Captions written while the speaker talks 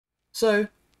So,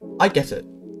 I get it.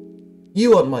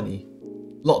 You want money.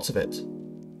 Lots of it.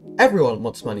 Everyone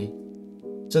wants money.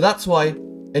 So that's why,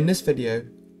 in this video,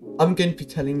 I'm going to be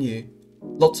telling you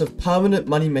lots of permanent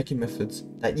money making methods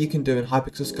that you can do in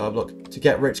Hypixel Skyblock to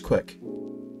get rich quick.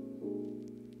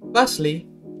 Firstly,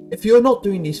 if you're not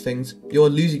doing these things, you're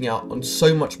losing out on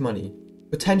so much money,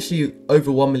 potentially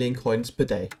over 1 million coins per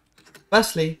day.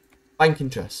 Firstly, bank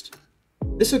interest.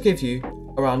 This will give you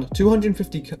around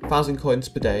 250,000 coins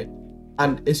per day,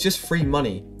 and it's just free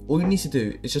money. All you need to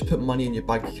do is just put money in your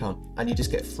bank account and you just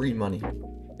get free money.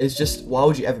 It's just, why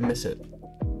would you ever miss it?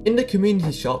 In the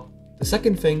community shop, the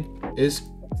second thing is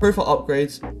profile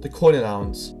upgrades, the coin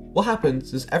allowance. What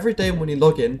happens is every day when you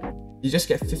log in, you just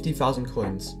get 50,000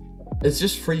 coins. It's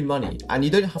just free money and you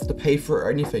don't have to pay for it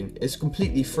or anything. It's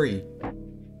completely free.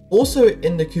 Also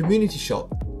in the community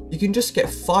shop, you can just get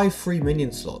 5 free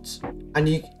minion slots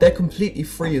and they're completely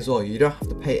free as well. You don't have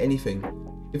to pay anything.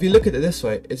 If you look at it this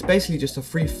way, it's basically just a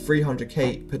free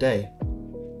 300k per day.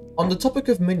 On the topic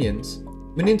of minions,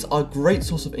 minions are a great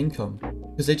source of income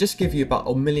because they just give you about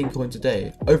 1 million coins a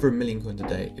day, over 1 million coins a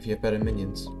day if you have better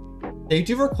minions. They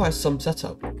do require some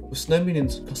setup, with snow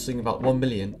minions costing about 1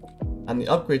 million and the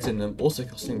upgrades in them also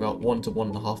costing about 1 to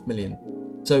 1.5 million.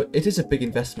 So it is a big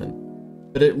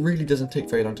investment, but it really doesn't take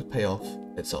very long to pay off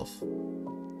itself.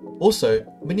 Also,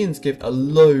 minions give a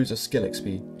loads of skill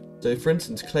XP. So for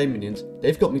instance, clay minions,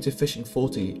 they've got me to fishing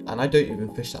 40 and I don't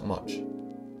even fish that much.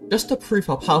 Just to prove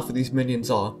how powerful these minions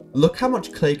are, look how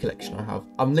much clay collection I have.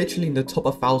 I'm literally in the top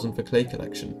 1,000 for clay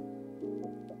collection.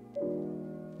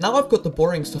 Now I've got the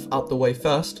boring stuff out the way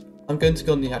first, I'm going to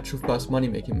go on the actual first money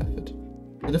making method.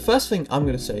 So the first thing I'm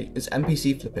going to say is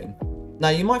NPC flipping. Now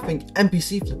you might think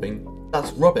NPC flipping,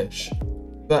 that's rubbish,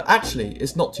 but actually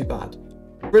it's not too bad.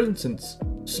 For instance,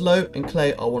 snow and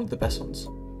clay are one of the best ones.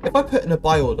 If I put in a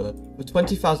buy order for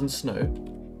 20,000 snow,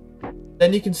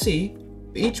 then you can see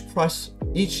for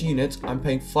each unit I'm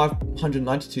paying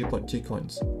 592.2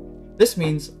 coins. This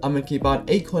means I'm making about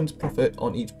 8 coins profit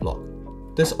on each block.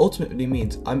 This ultimately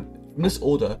means from this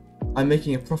order, I'm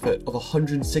making a profit of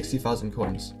 160,000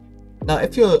 coins. Now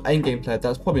if you're an endgame player,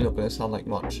 that's probably not going to sound like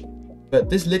much, but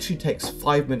this literally takes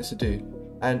 5 minutes to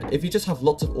do, and if you just have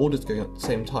lots of orders going at the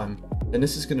same time, then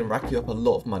this is going to rack you up a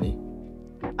lot of money.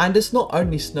 And it's not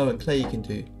only snow and clay you can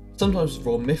do. Sometimes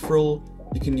raw mithril,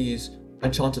 you can use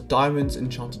enchanted diamonds,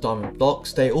 enchanted diamond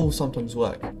blocks, they all sometimes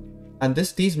work. And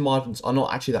these margins are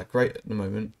not actually that great at the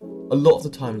moment. A lot of the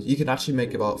times you can actually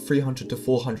make about 300 to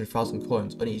 400,000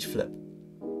 coins on each flip.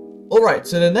 Alright,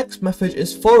 so the next method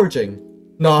is foraging.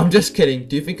 No, I'm just kidding.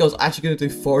 Do you think I was actually going to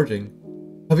do foraging?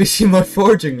 Have you seen my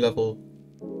foraging level?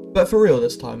 But for real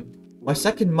this time, my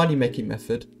second money making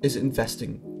method is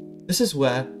investing. This is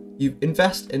where you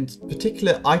invest in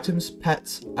particular items,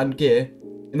 pets and gear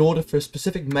in order for a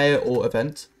specific mayor or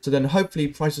event, so then hopefully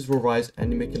prices will rise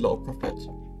and you make a lot of profit.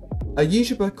 A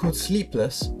YouTuber called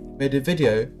Sleepless made a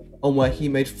video on where he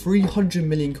made 300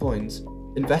 million coins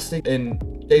investing in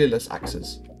dailyless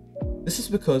axes. This is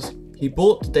because he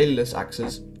bought the dailyless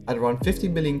axes at around 50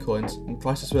 million coins when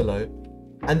prices were low,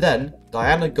 and then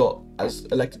Diana got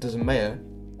elected as a mayor,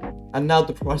 and now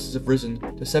the prices have risen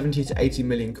to 70 to 80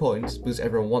 million coins because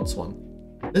everyone wants one.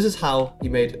 This is how he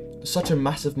made such a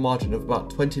massive margin of about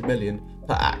 20 million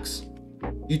per axe.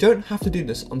 You don't have to do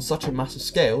this on such a massive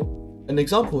scale. An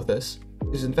example of this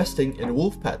is investing in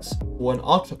wolf pets when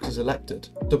Artrox is elected.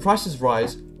 The prices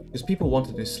rise because people want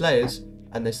to do slayers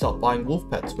and they start buying wolf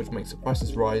pets, which makes the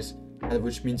prices rise and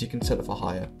which means you can sell it for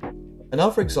higher.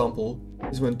 Another example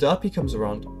is when Derpy comes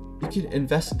around, you can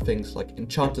invest in things like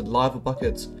enchanted lava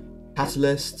buckets,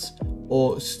 catalysts,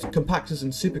 or compactors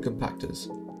and super compactors.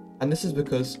 And this is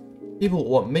because people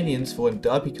want minions for when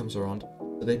Derpy comes around,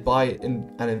 so they buy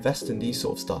and invest in these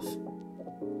sort of stuff.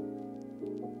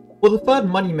 For the third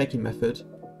money making method,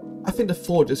 I think the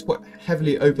forge is quite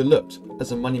heavily overlooked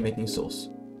as a money making source.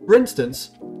 For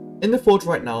instance, in the forge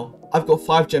right now, I've got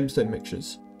 5 gemstone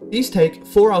mixtures. These take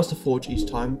 4 hours to forge each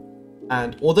time,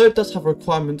 and although it does have a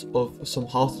requirement of some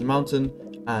Hearted Mountain,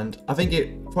 and I think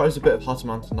it requires a bit of Hearted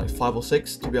Mountain, like 5 or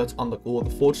 6, to be able to unlock all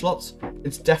the forge slots,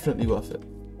 it's definitely worth it.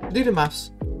 To do the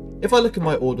maths, if I look at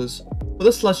my orders, for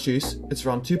the sludge juice, it's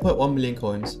around 2.1 million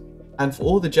coins, and for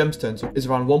all the gemstones, it's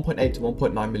around 1.8 to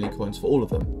 1.9 million coins for all of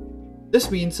them.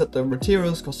 This means that the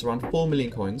materials cost around 4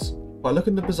 million coins. If I look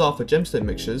in the bazaar for gemstone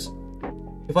mixtures,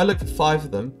 if I look for 5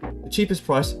 of them, the cheapest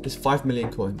price is 5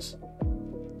 million coins.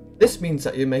 This means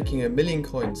that you're making 1 million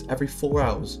coins every 4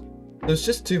 hours, so it's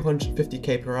just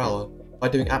 250k per hour by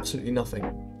doing absolutely nothing.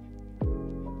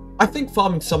 I think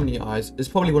farming summoning eyes is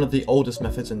probably one of the oldest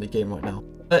methods in the game right now.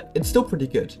 but it's still pretty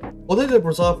good. Although the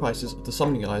bazaar prices of the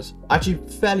summoning eyes are actually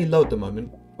fairly low at the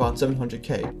moment, around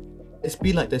 700k, it's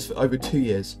been like this for over 2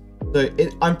 years, so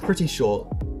I'm pretty sure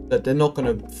that they're not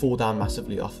going to fall down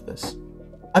massively after this.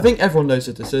 I think everyone knows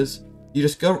what this is. You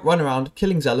just go run around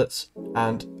killing zealots,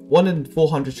 and 1 in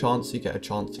 400 chance you get a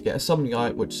chance to get a summoning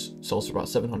eye, which sells for about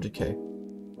 700k.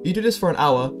 You do this for an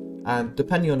hour, and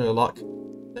depending on your luck,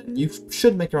 then you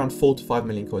should make around 4 to 5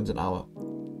 million coins an hour.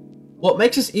 What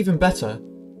makes this even better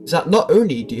is that not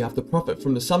only do you have the profit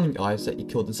from the summoning eyes that you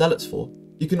kill the zealots for,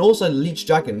 you can also leech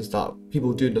dragons that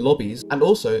people do in the lobbies, and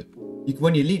also,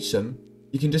 when you leech them,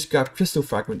 you can just grab crystal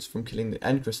fragments from killing the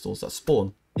end crystals that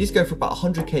spawn. These go for about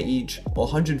 100k each, or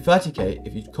 130k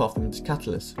if you craft them into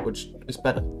catalysts, which is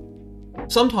better.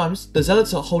 Sometimes the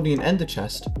zealots are holding an ender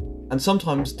chest, and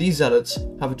sometimes these zealots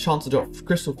have a chance to drop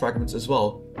crystal fragments as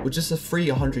well, which is a free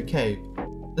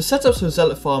 100k. The setups for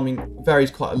zealot farming varies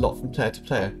quite a lot from player to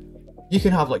player. You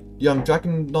can have like young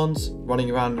dragon nons running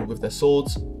around with their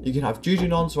swords, you can have juju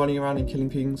nons running around and killing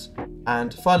things,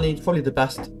 and finally, probably the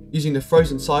best, using the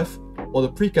frozen scythe or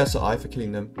the precursor eye for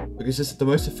killing them, because this is the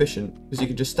most efficient, because you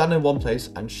can just stand in one place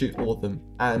and shoot all of them.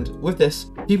 And with this,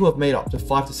 people have made up to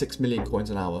 5 to 6 million coins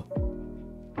an hour.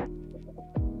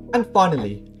 And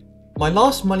finally, my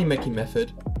last money making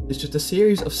method is just a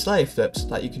series of slave flips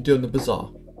that you can do in the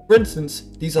bazaar. For instance,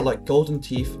 these are like golden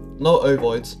teeth, null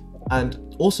ovoids,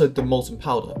 and also the molten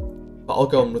powder, but I'll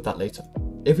go on with that later.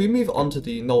 If we move on to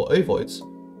the null ovoids,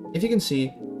 if you can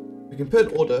see, we can put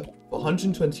an order for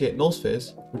 128 null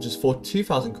spheres, which is for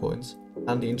 2,000 coins,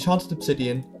 and the enchanted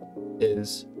obsidian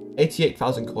is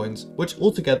 88,000 coins, which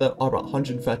altogether are about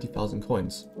 130,000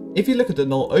 coins. If you look at the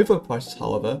null ovoid prices,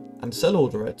 however, and sell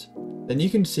order it, then you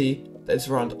can see that it's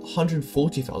around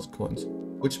 140,000 coins,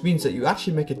 which means that you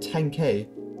actually make a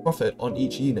 10k profit on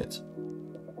each unit.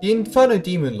 The Inferno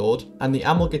Demon Lord and the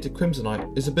Amalgated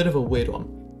Crimsonite is a bit of a weird one,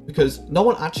 because no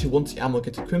one actually wants the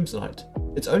Amalgated Crimsonite.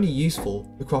 It's only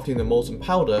useful for crafting the molten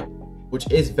powder, which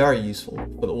is very useful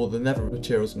for all the nether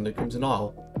materials in the Crimson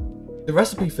Isle. The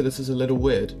recipe for this is a little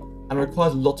weird, and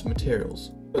requires lots of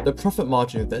materials, but the profit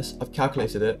margin of this, I've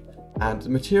calculated it, and the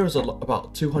materials are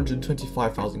about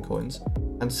 225,000 coins,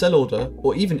 and sell order,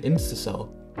 or even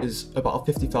insta-sell, is about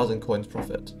 50,000 coins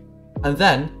profit. And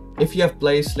then, if you have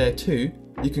Blaze Slayer 2,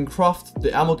 you can craft the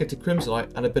Amalgated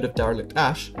Crimsonite and a bit of Derelict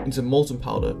Ash into molten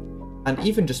powder, and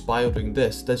even just by doing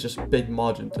this, there's just big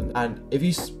margins, and if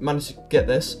you manage to get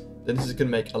this, then this is going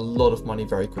to make a lot of money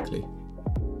very quickly.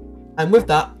 And with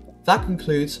that, that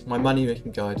concludes my money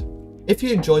making guide. If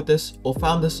you enjoyed this or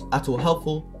found this at all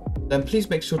helpful, then please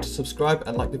make sure to subscribe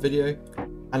and like the video.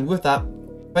 And with that,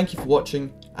 thank you for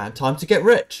watching, and time to get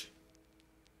rich!